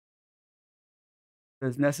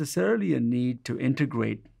There's necessarily a need to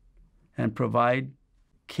integrate and provide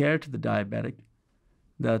care to the diabetic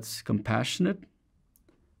that's compassionate,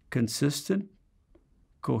 consistent,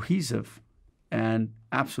 cohesive, and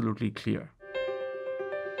absolutely clear.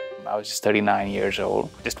 I was just 39 years old.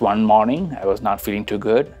 Just one morning, I was not feeling too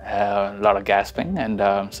good, a lot of gasping,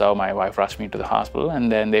 and so my wife rushed me to the hospital,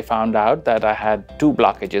 and then they found out that I had 2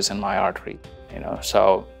 blockages in my artery.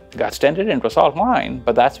 So got stented and it was all fine.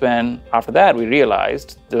 But that's when, after that, we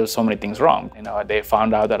realized there were so many things wrong. They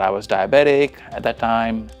found out that I was diabetic at that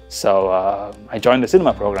time. So I joined the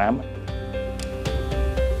cinema program.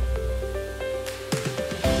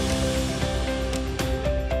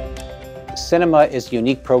 Cinema is a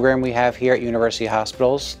unique program we have here at University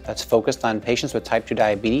Hospitals that's focused on patients with type 2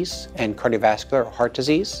 diabetes and cardiovascular or heart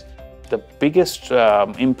disease. The biggest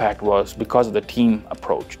impact was because of the team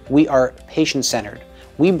approach. We are patient-centered.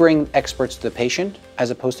 We bring experts to the patient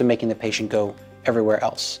as opposed to making the patient go everywhere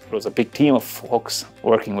else. It was a big team of folks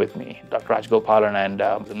working with me. Dr. Rajgopalan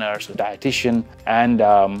and the nurse, the dietitian, and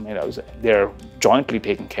they're jointly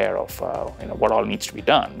taking care of what all needs to be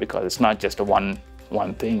done, because it's not just a one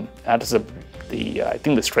thing. That is I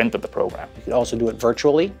think the strength of the program. You could also do it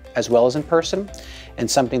virtually as well as in person,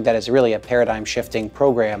 and something that is really a paradigm-shifting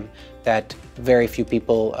program that very few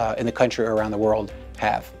people in the country or around the world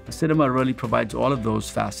have. Cinema really provides all of those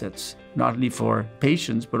facets, not only for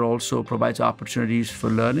patients, but also provides opportunities for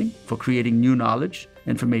learning, for creating new knowledge,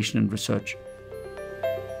 information, and research.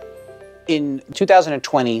 In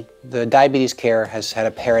 2020, the diabetes care has had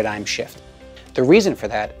a paradigm shift. The reason for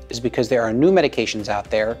that is because there are new medications out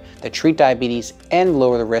there that treat diabetes and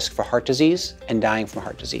lower the risk for heart disease and dying from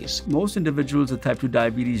heart disease. Most individuals with type 2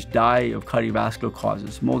 diabetes die of cardiovascular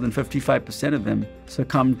causes. More than 55% of them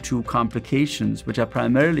succumb to complications which are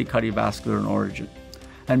primarily cardiovascular in origin.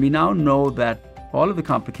 And we now know that all of the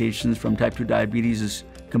complications from type 2 diabetes is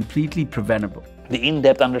completely preventable. The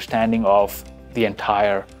in-depth understanding of the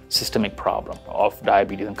entire systemic problem of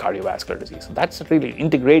diabetes and cardiovascular disease. That's really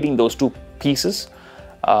integrating those 2 pieces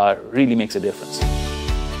really makes a difference.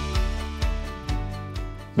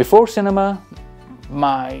 Before cinema,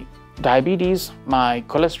 my diabetes, my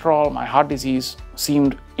cholesterol, my heart disease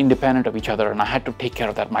seemed independent of each other, and I had to take care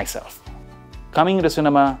of that myself. Coming into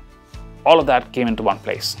cinema, all of that came into one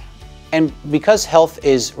place. And because health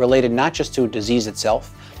is related not just to disease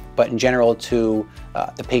itself, but in general to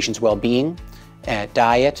the patient's well-being,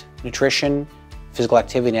 diet, nutrition, physical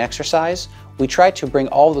activity, and exercise, we try to bring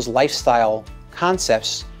all those lifestyle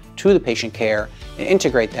concepts to the patient care and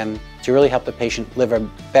integrate them to really help the patient live a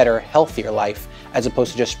better, healthier life, as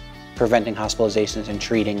opposed to just preventing hospitalizations and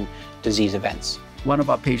treating disease events. One of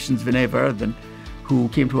our patients, Vinay Varadhan, who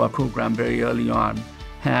came to our program very early on,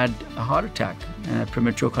 had a heart attack and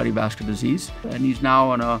premature cardiovascular disease, and he's now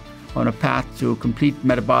on a path to complete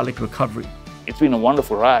metabolic recovery. It's been a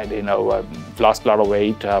wonderful ride. I've lost a lot of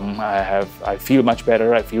weight. I feel much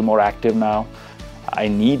better. I feel more active now. I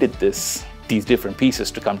needed these different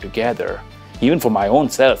pieces to come together, even for my own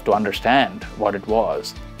self to understand what it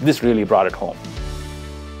was. This really brought it home.